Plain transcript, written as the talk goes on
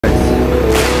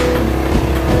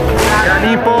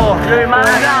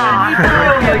Lumana!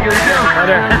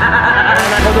 Ano?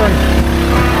 Ako dun.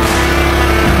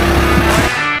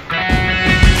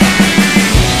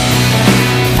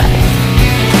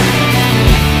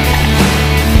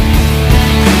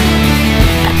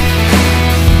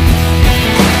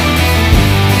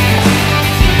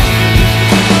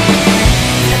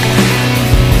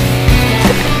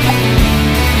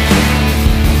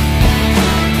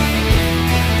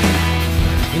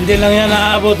 Hindi lang yan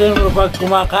naaabotin mo pag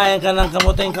kumakain ka ng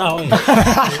kamuting kahoy.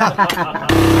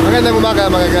 Magandang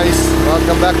umaga mga guys.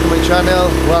 Welcome back to my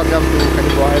channel. Welcome to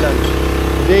Canipo Island.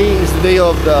 Today is the day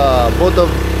of the boat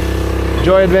of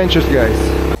Joy Adventures, guys.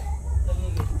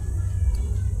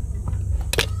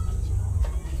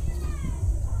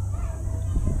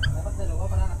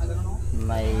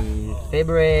 My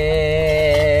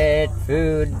favorite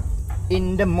food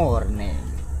in the morning.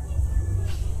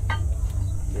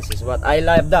 This is what I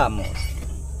love the most.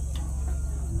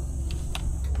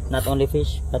 Not only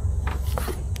fish, but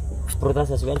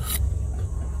prutas as well.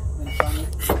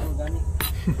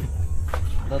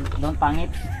 Don't pangit.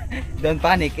 Don't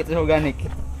panic, it's organic.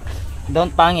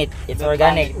 Don't pangit, it's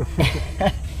organic.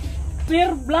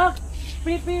 Pepper black,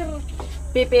 pepper.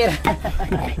 Pipir.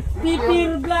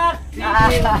 Pepper black,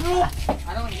 pepper blue.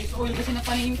 Ano, is oil kasi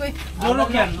napaningin ko eh.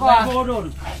 Durog yan, bago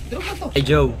doon. Durog na to. Hey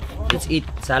Joe, let's eat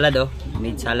salad oh.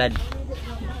 Made salad.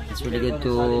 It's really good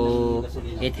to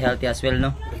eat healthy as well,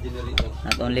 no?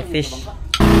 Not only fish.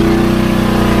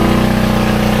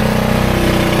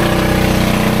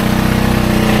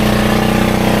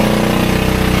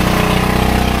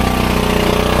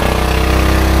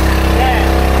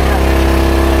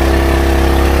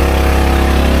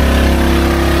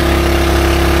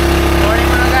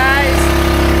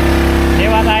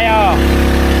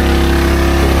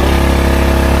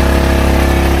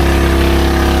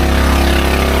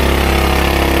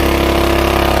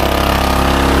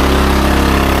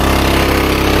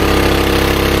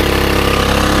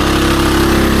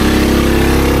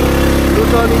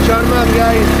 Charman,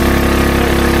 guys.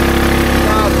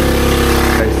 Wow.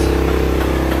 Guys.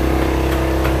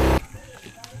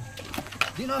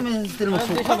 Di namin still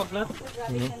magsuka.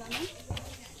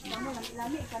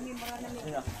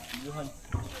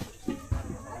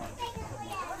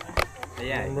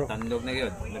 Ayan, tandog na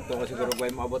yun. Nagtuko siguro ba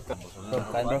yung maabot ka?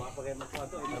 Kain bro.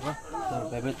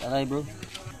 Favorite alay bro.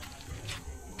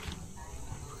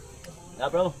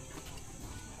 Yeah bro.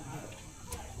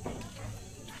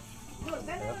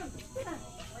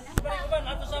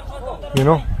 You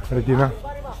know, ready na.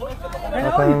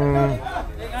 At ang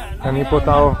kanipo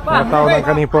tao, mga tao ng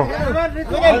kanipo.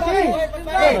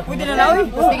 Pwede na lawi.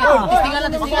 Testingan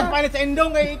lang, testingan. Pilot sa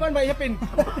indong kay Ikon ba iyapin.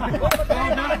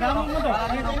 Damang mo to.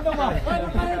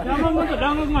 Damang mo to,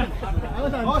 damang man.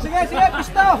 Oh, sige, sige,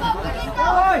 pisto.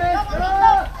 Hoy.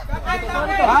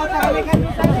 Ah, kami kan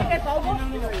kita tiket paubo.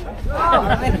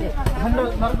 Hando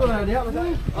Marco na dia.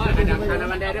 Oh, ada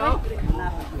naman dari oh.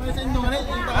 Sa indong ani.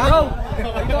 Bro.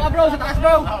 Ito bro sa taas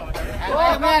bro.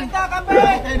 Oh, man.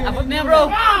 Abot na bro.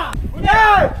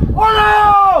 Yeah!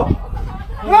 Uno!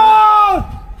 Roll!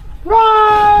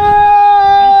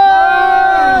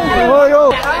 Oh, yo.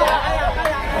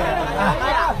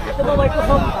 Ito ba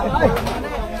microphone?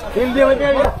 Hindi mo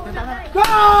niya. Go!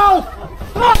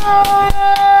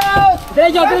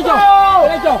 Derecho, derecho.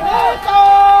 Derecho.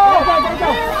 Derecho.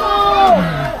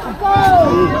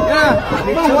 Yeah.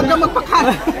 Bro, huwag kang magpakan.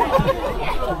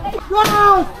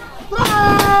 Go!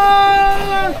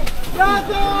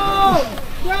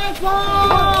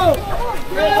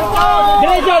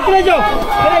 Derecho, derecho,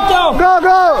 derecho. Go,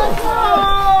 go!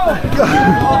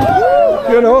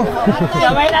 You know.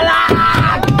 Sabay na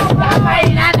lang! Sabay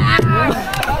na lang!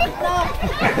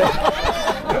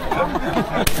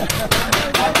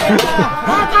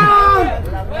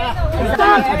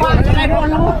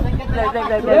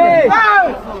 Hey!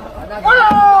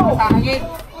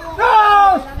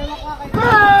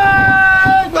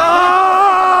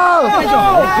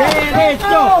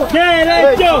 Derecho,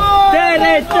 derecho,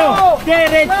 derecho,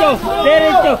 derecho,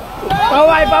 derecho.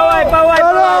 Paway, paway, paway,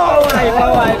 paway,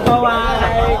 paway, paway.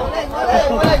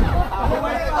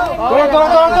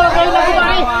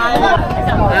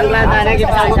 Angla na lagi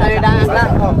sa salida angla.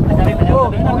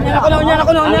 Unya na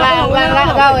ko na. Angla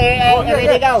gaw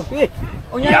ready gaw.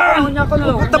 Unya ko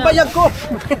na. Tabayag ko.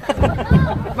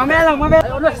 Mamaya lang, mamaya.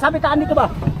 Sabi taan dito ba?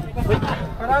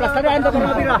 Plastaran to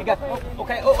para mabira.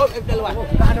 Okay, oh, dalawa.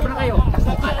 Ano ba na kayo?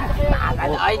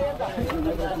 Ay.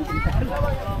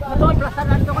 Matoy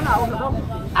plastaran to ka na.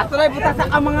 Ato na buta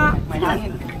sa mga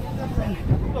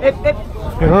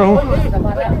You know?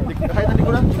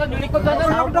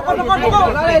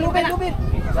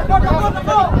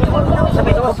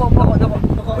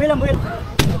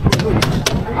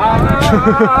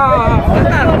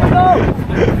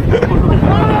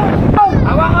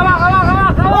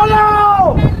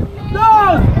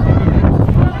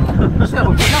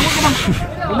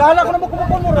 Inala ko na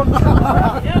magkumukun mo ron.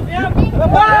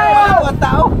 Wow! Ang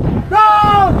tao. Go!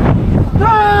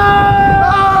 Go!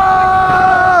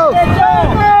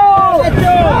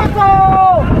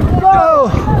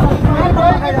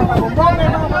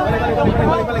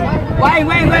 Wait.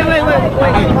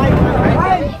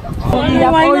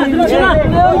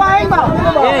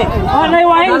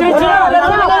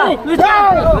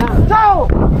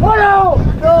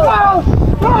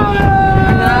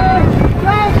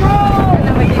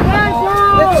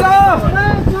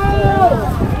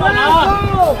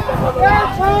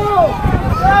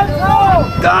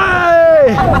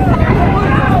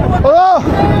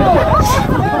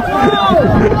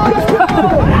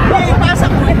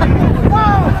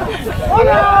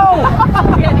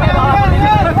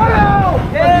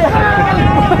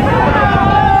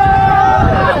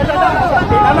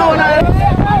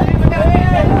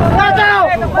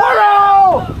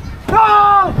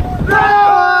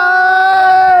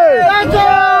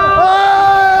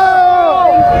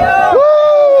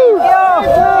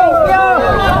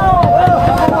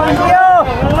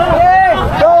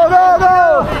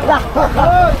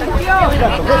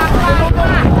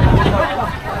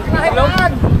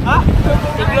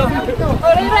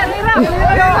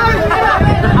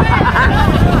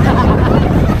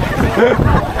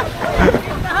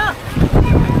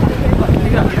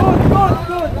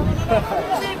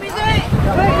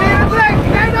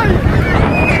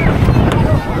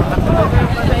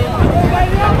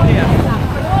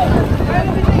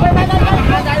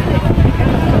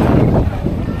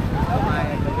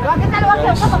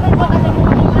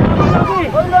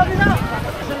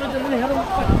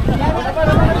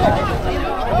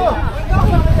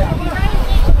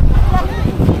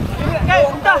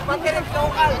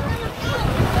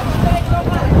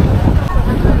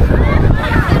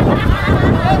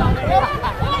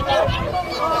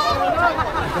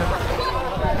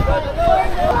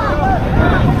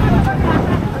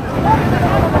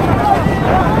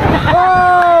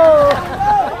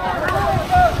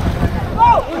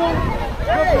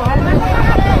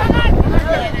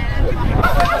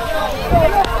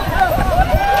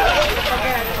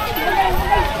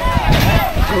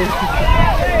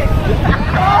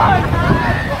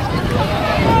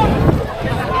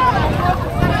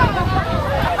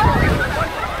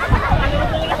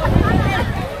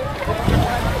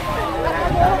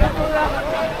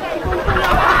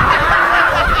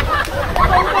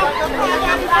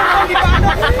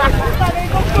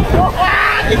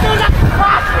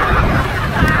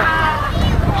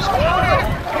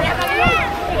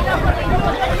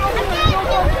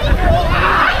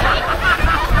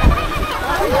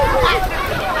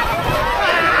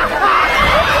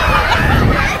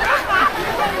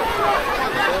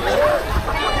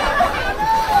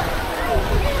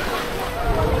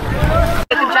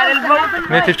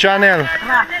 Native Channel.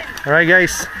 Alright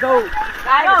guys.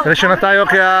 Diretso na tayo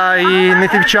kay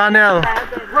Native Channel.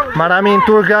 Maraming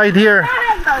tour guide here.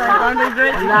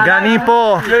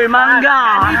 Ganipo.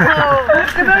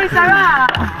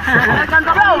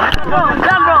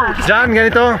 Jan,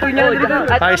 ganito.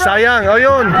 Ay, sayang. O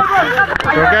yun.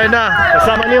 Tour guide na.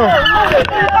 Kasama niyo.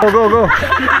 Go.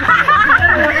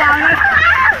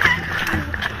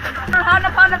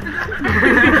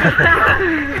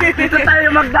 Dito tayo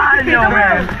magdaan yun.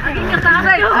 Ang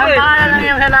pangalan lang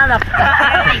yung hanap.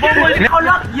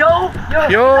 Yo!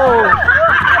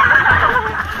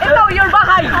 Ito, your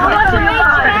bahay.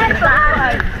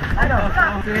 Ano?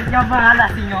 Yung bahala,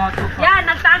 sinyoto. Yan,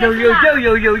 nagtanong sila.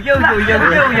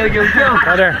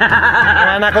 Brother,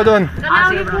 anak ko dun.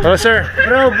 Hello sir.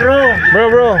 Bro.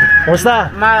 Kumusta?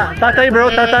 Tatay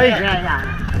bro.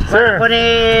 Sir. Ako ni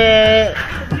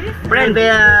friend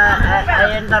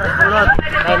ayan na kulot.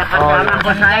 Kaya nakasama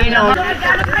ko sa ino.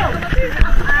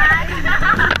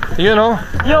 You know?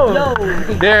 Yo.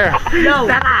 There. Yo.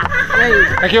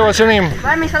 Thank you. What's your name?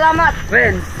 Maraming salamat.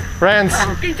 Friends.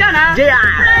 Kinsan ha?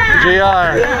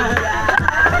 JR.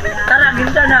 Tara,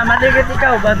 kinsan ha. Maligit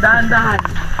ikaw. Bandahan-dahan.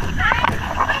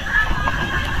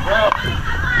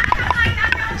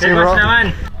 Sige bro.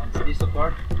 Please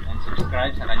support and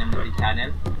subscribe sa kanyang YouTube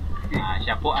channel.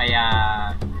 Siya po ay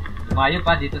lumayo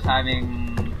pa dito sa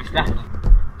aming isla.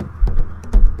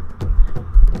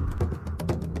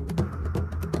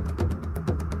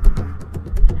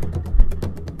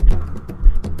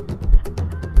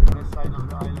 This side of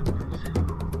the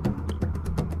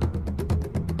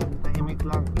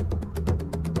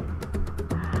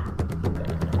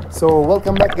So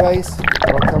welcome back guys,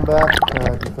 welcome back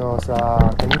dito sa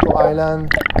Canito Island.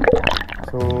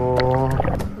 So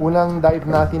unang dive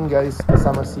natin guys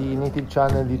kasama si Native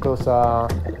Channel dito sa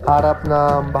harap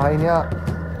ng bahay niya.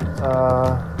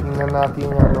 Tingnan natin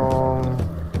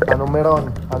anong meron,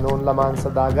 anong laman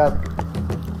sa dagat.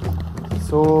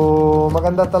 So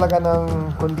maganda talaga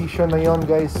ng condition na yon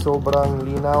guys, sobrang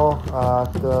linaw at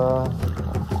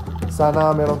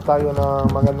sana meron tayo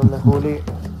ng magandang nahuli.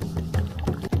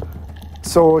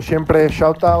 So syempre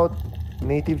shout out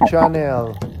Native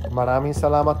Channel, maraming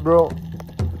salamat bro.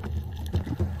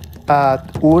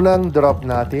 At unang drop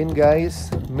natin guys,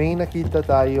 may nakita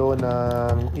tayo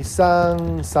ng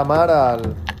isang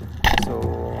samaral. So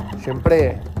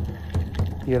syempre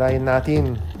tirayin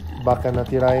natin, baka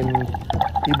natirayin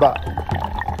iba.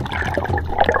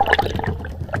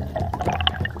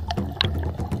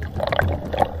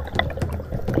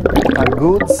 A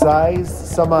good size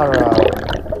samara,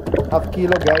 half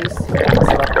kilo guys,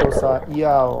 masarap to sa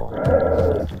iyaw.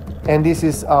 And this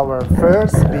is our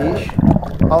first fish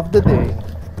of the day.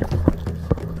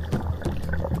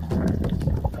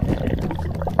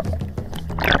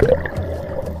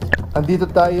 Andito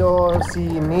tayo si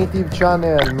Native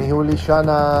Channel, may huli siya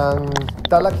ng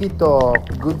talakito,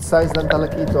 good size ng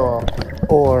talakito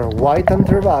or white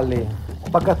underbelly.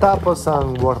 Pagkatapos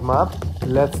ang warm up,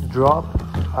 let's drop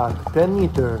at 10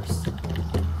 meters.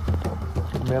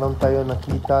 Meron tayo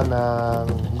nakita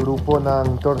ng grupo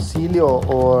ng torsilyo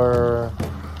or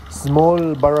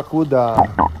small barracuda,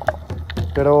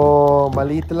 pero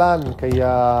maliit lang,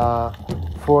 kaya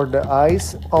for the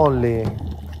eyes only.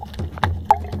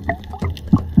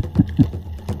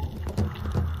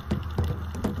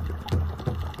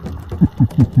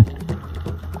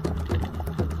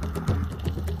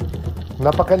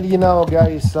 Napakalinaw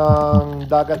guys ang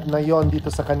dagat na yon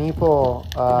dito sa Kanipo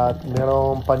at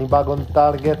merong panibagong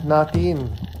target natin,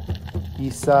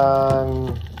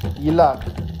 isang ilak.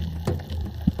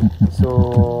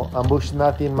 So ambush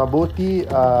natin mabuti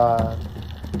at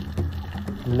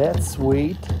let's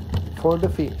wait for the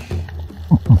fish.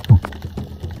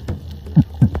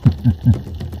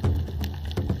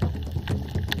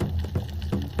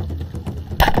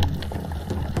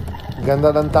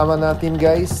 Ganda ng tama natin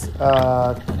guys.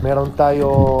 Meron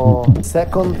tayo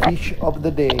second fish of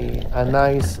the day, a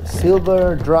nice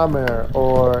silver drummer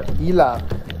or ilak.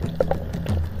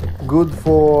 Good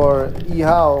for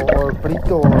ihaw or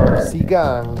prito or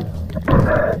sigang.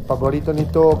 Paborito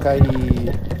nito kay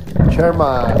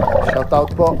Chairman. Shout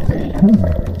out po.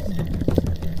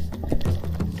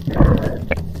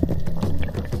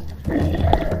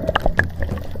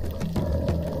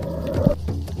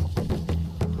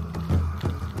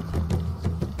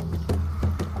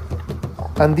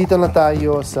 Andito na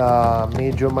tayo sa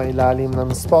medyo mailalim ng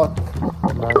spot,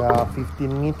 mga 15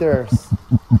 meters.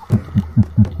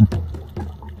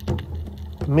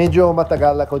 Medyo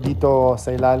matagal ako dito sa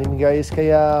ilalim guys,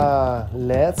 kaya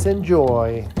let's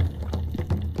enjoy.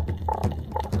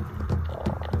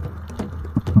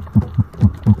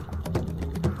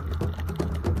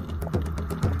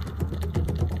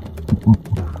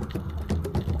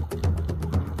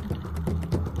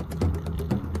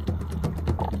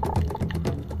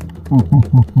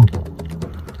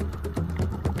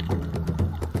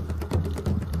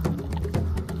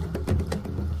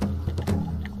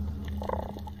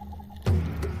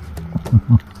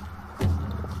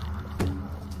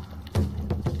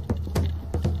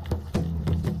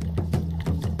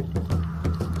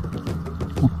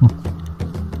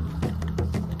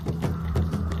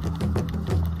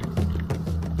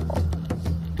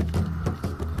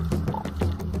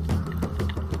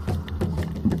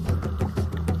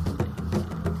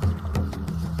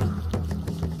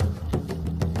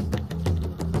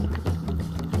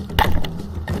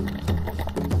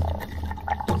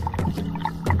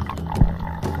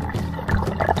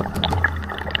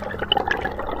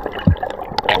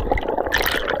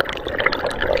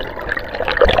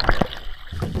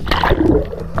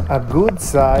 A good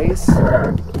size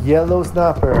yellow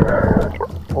snapper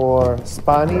or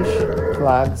Spanish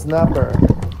flag snapper.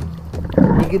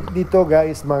 Higit dito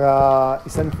guys, mga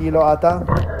 1 kilo ata.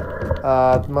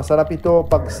 At masarap ito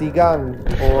pag sigang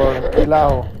or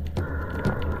ilaw.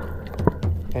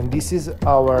 And this is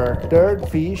our third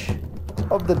fish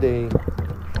of the day.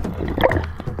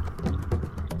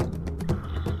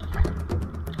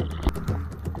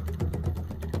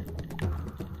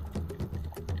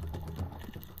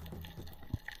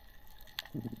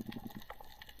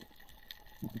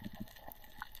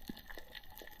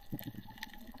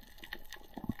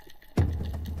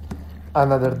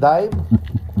 Another dive,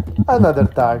 another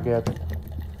target.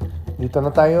 Dito na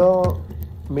tayo,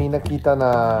 may nakita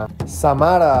na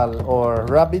samaral or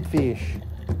rabbit fish.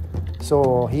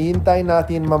 So, hihintay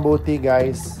natin mabuti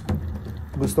guys.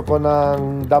 Gusto ko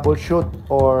ng double shoot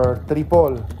or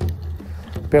triple.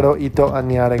 Pero ito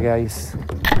ang nangyari guys.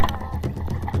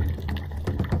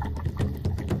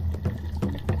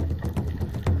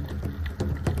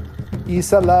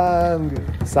 Isa lang.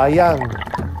 Sayang.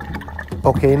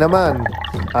 Okay naman.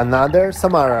 Another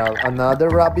samaral.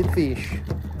 Another rabbit fish.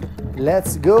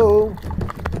 Let's go!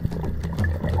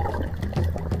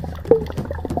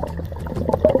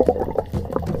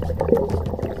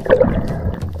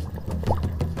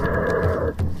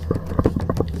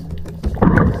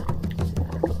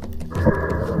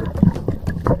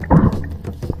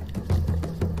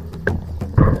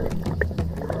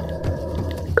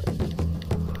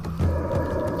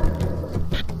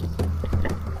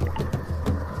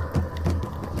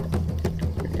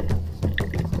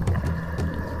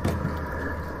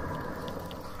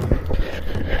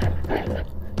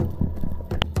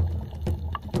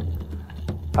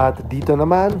 At dito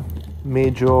naman,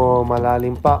 medyo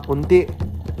malalim pa unti.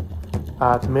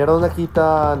 At meron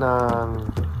nakita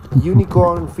ng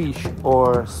unicorn fish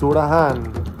or surahan.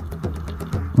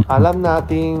 Alam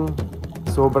nating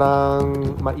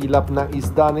sobrang mailap na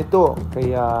isda nito.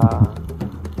 Kaya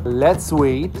let's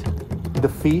wait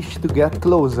the fish to get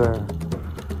closer.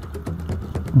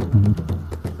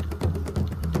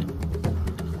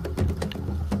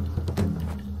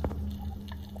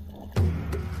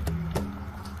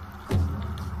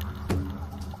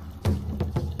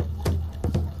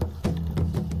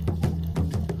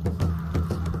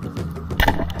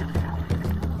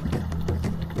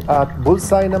 At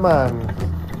bullseye naman,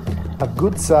 a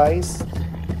good size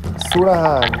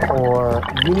surahan or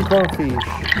unicorn fish.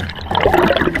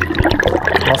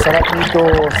 Masarap nito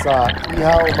sa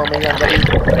ihaw mamayang gabi.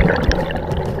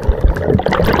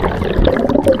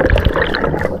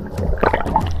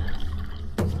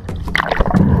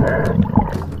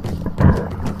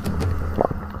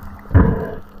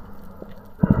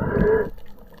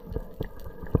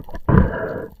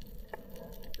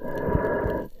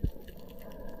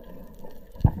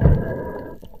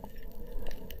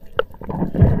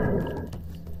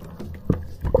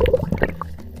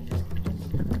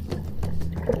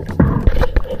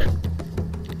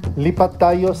 Lipat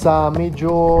tayo sa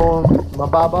medyo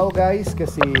mababaw guys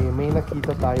kasi may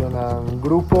nakita tayo ng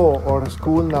grupo or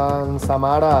school ng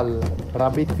samaral,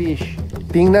 rabbit fish.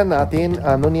 Tingnan natin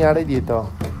ano nangyari dito.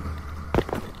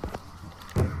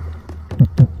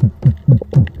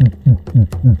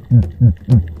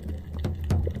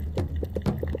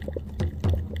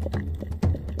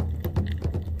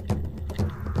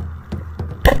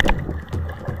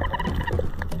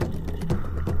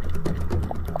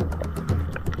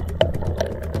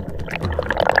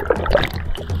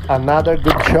 Another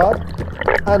good shot,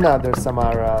 another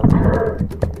samaral.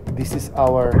 This is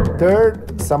our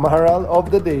third samaral of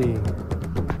the day.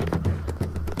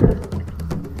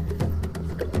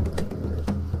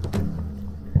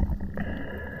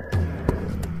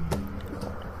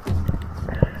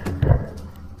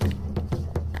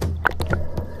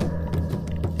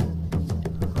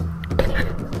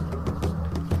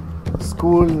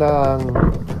 School ng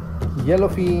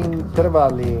yellowfin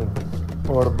trevally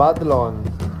or badlon.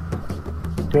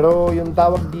 Pero yung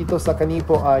tawag dito sa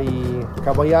kanipo ay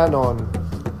kabayanon.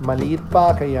 Maliit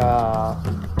pa kaya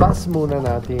pass muna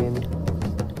natin.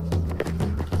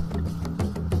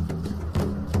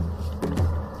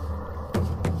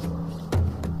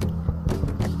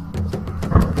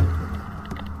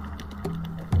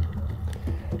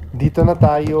 Dito na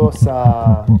tayo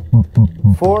sa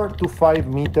 4 to 5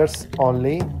 meters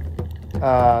only.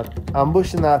 At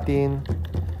ambush natin.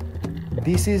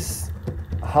 This is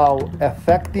how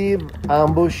effective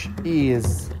ambush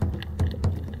is.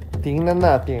 Tingnan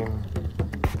natin.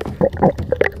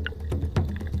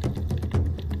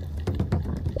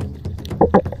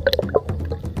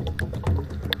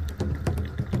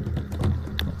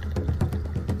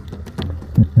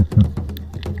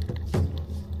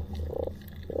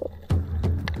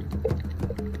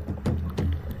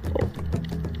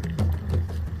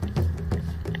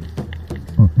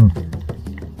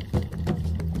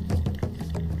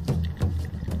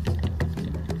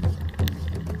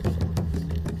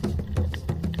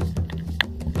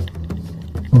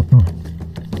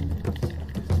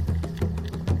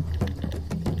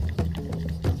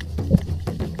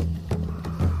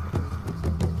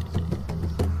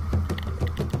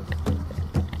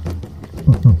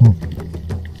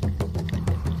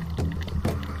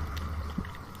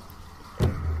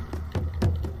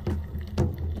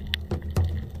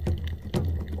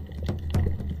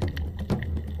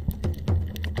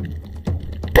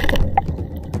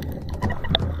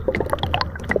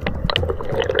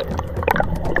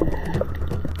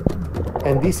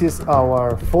 And this is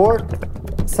our 4th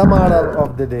samaral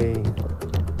of the day.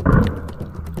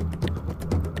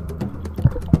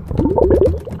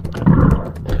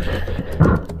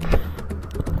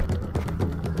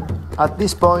 At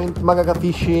this point,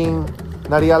 magaka-fishing,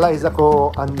 na-realize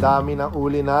ako ang dami ng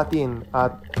uli natin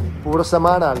at puro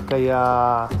samaral,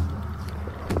 kaya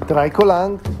try ko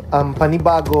lang ang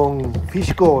panibagong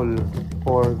fish call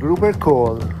or grouper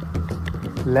call.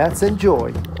 Let's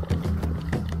enjoy!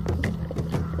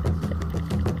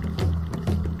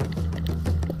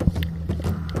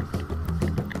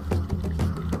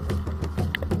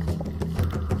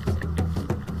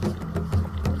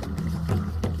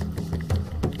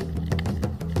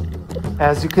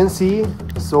 As you can see,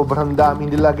 sobrang dami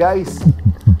nila guys.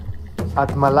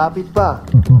 At malapit pa.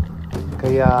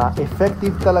 Kaya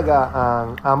effective talaga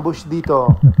ang ambush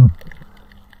dito.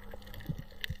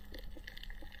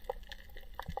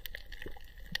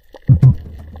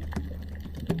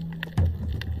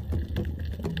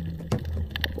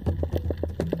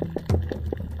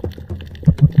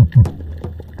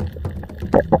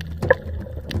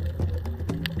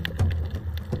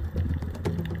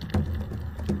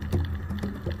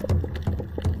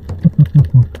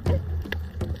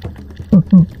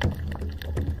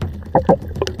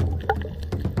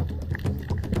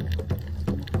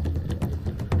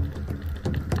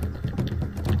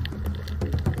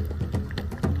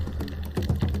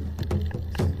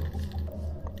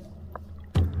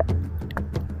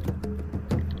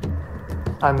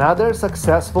 Another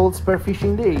successful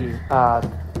spearfishing day at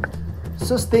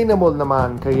sustainable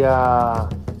naman, kaya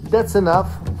that's enough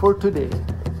for today.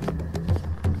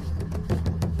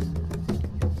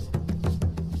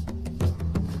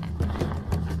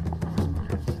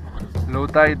 Low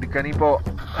tide kanipo.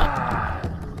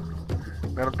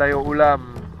 Meron tayo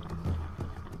ulam.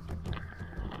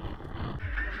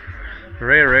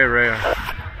 Rare.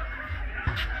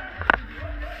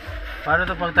 Paano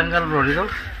ito pagtanggal bro dito?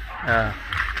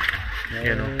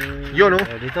 Yun o. Yun o.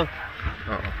 Dito.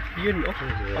 Oo. Yun o.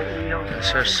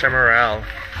 Sir Samaral.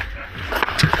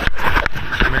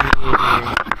 May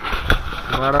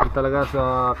marami talaga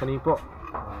sa kanipo.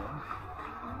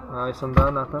 Isang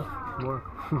daan ata. More.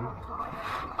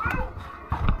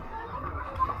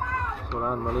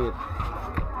 Suran maliit.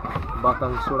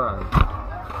 Batang suran.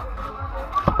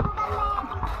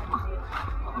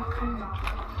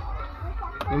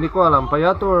 Hindi ko alam,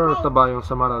 payat or taba yung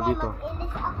samaral dito?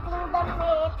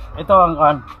 Ito ang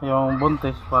kan, yung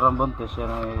buntis, parang buntis, yan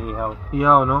ang ihaw.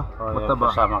 Ihaw, no? Oh, Mataba.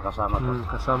 Kasama to.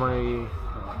 Kasama yung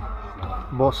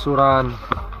boss suran.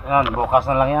 Yan, bukas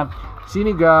na lang yan.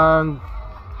 Sinigang.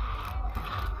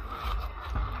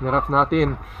 Nirap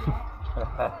natin.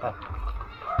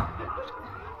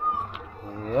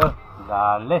 Iyo,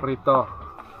 dali. Prito.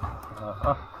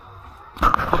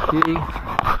 Okay.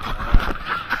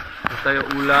 Tayo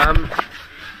ulam.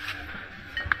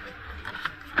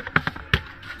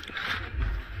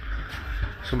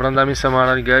 Sobrang daming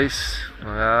samaral guys.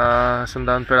 Mga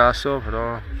 100 peraso,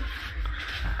 pero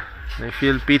I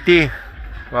feel pity.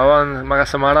 Wawan mga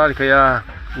samaral, kaya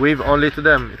wave only to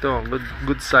them. Ito,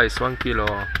 good size, 1 kilo.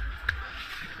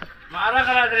 Maara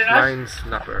ka na rin, Line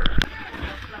snapper.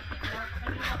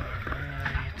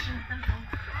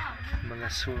 Mga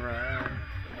suran.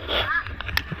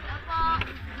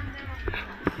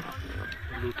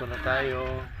 Luto na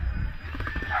tayo.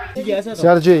 Si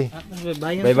RJ.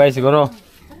 Bye-bye siguro.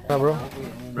 Bro.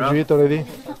 Did you eat already?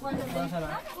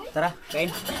 Tara,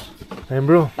 kain. Ayun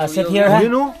bro. Sit here ha. You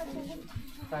know?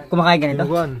 Kumakain ka nito?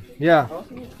 One. Yeah.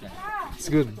 It's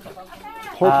good.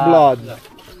 Pork blood.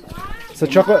 Sa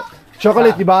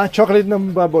chocolate, di ba? Chocolate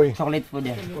ng baboy. Chocolate food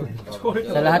yan.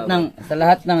 Sa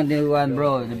lahat ng dinuguan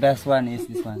bro, the best one is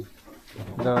this one.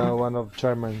 The one of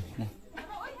Charman.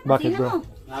 Bakit bro?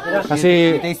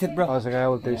 Kasi Taste it bro. oh, sige, I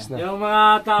will taste na. Yung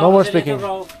mga tao No more dito, speaking.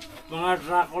 bro, mga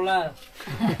Dracula.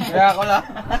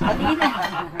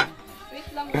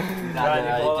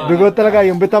 Dugo talaga,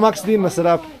 yung Betamax din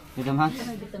masarap. Dito Max.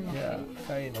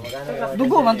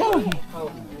 Dugo man to.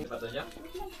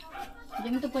 Hindi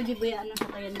mo ito pwede bayaan sa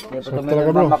kayan mo. Sarap talaga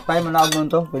bro. Maktay mo na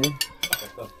nun to. Pwede.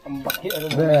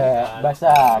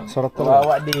 Basag. Sarap talaga.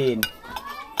 Kawawa din.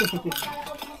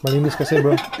 Malinis kasi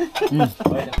bro.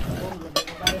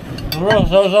 Bro,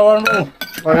 sasawan mo.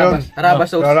 Ayun. Arabas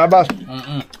sauce. Arabas.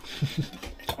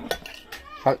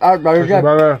 Shout out, brother Jeff.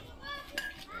 Brother.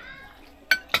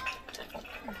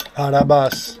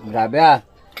 Arabas. Grabe ah.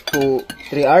 3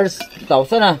 hours,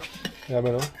 2,000 ah.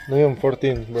 Grabe no? No yung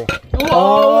 14 bro.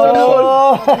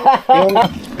 Oh! Yung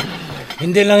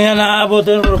Hindi lang yan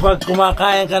naabutin bro pag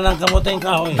kumakain ka ng kamuting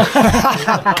kahoy.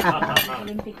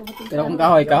 Pero kung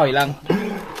kahoy lang.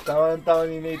 Tawa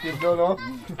ni Native do, no?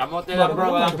 Kamote lang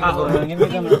bro, walang kahoy.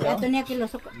 Ito niya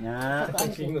kilusok.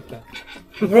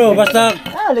 Bro, basta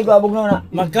Ligabog na.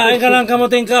 magkain ka lang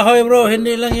kamuting kahoy bro,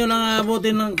 hindi lang yun ang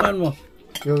abutin ng pan mo.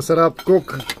 Yung sarap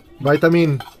cook.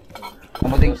 Vitamin.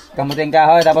 Kamuting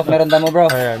kahoy, tapos meron damo bro.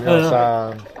 Ayan, yung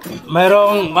sa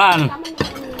Mayroong pan,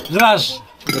 grass,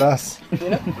 grass.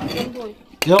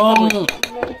 yung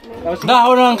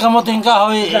dahon ng kamuting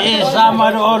kahoy, isama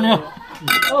doon yun.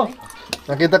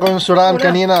 Nakita ko yung suraan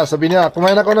kanina. Sabi niya,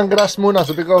 kumain ako ng grass muna.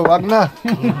 Sabi ko, wag na.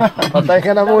 Patay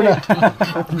ka na muna.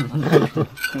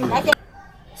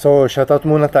 So, shoutout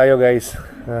muna tayo guys.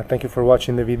 Thank you for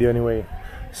watching the video anyway.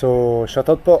 So,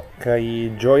 shoutout po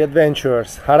kay Joy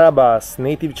Adventures, Harabas,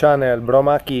 Native Channel,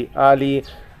 Bromaki, Ali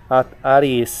at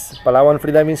Aris, Palawan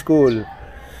Freediving School,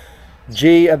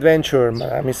 J Adventure,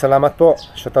 maraming salamat po.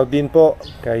 Shoutout din po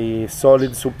kay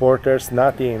solid supporters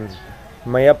natin.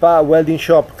 Mayapa Welding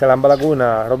Shop, Calamba,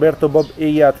 Laguna, Roberto Bob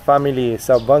Eyat Family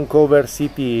sa Vancouver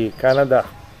City, Canada.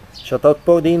 Shoutout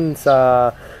po din sa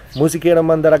Musikero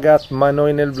Mandaragat, Manoy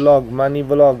Nel Vlog, Manny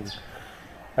Vlog,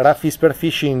 Rafi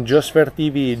Spearfishing, Josfer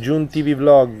TV, June TV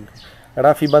Vlog,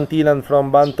 Rafi Bantilan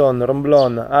from Banton,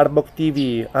 Romblon, Arbok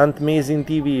TV, Ant Mazing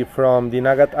TV from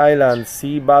Dinagat Island,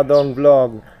 C Bagong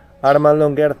Vlog, Arman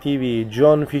Longer TV,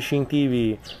 John Fishing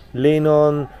TV,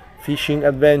 Lennon Fishing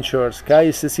Adventures,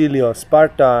 Kai Cecilio,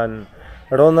 Spartan,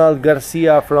 Ronald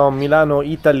Garcia from Milano,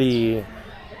 Italy,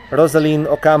 Rosaline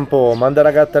Ocampo,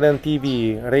 Mandaragat Taren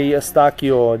TV, Ray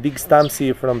Estacchio, Dig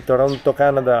Stamsy from Toronto,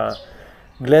 Canada,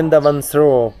 Glenda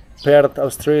Vansro, Perth,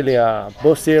 Australia,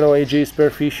 Bossero AJ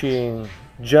Spearfishing,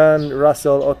 John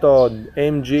Russell Otod,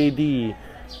 MJD,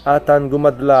 Atan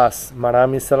Gumadlas,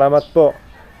 maraming salamat po.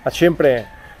 At syempre,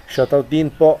 shoutout din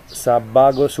po sa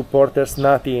bago supporters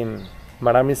natin.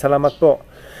 Maraming salamat po.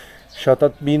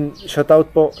 Shoutout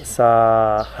po sa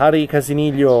Harry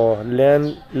Casinillo,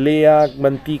 Lea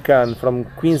Mantikan from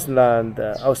Queensland,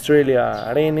 Australia,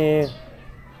 Rene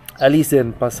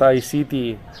Alisen, Pasay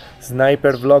City,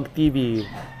 Sniper Vlog TV,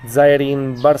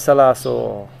 Zairin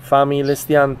Barsalaso, Fami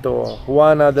Lestianto,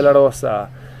 Juana de la Rosa,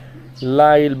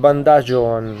 Lyle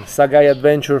Bandajon, Sagay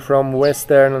Adventure from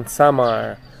Western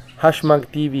Samar, Hashmag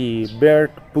TV,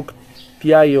 Bert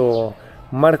Puktiayo,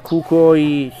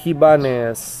 Marcucoy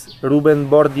Hibanes, Ruben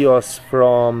Bordios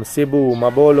from Cebu,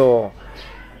 Mabolo,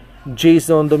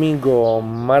 Jason Domingo,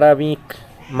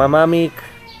 Mamamik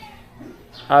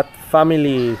at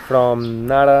family from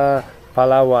Nara,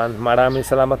 Palawan. Maraming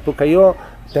salamat po kayo.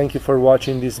 Thank you for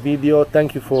watching this video.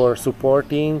 Thank you for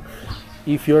supporting.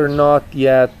 If you're not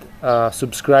yet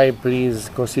subscribed, please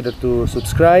consider to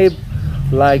subscribe,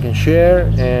 like and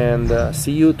share, and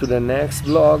see you to the next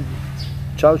vlog.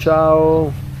 Ciao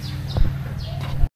ciao.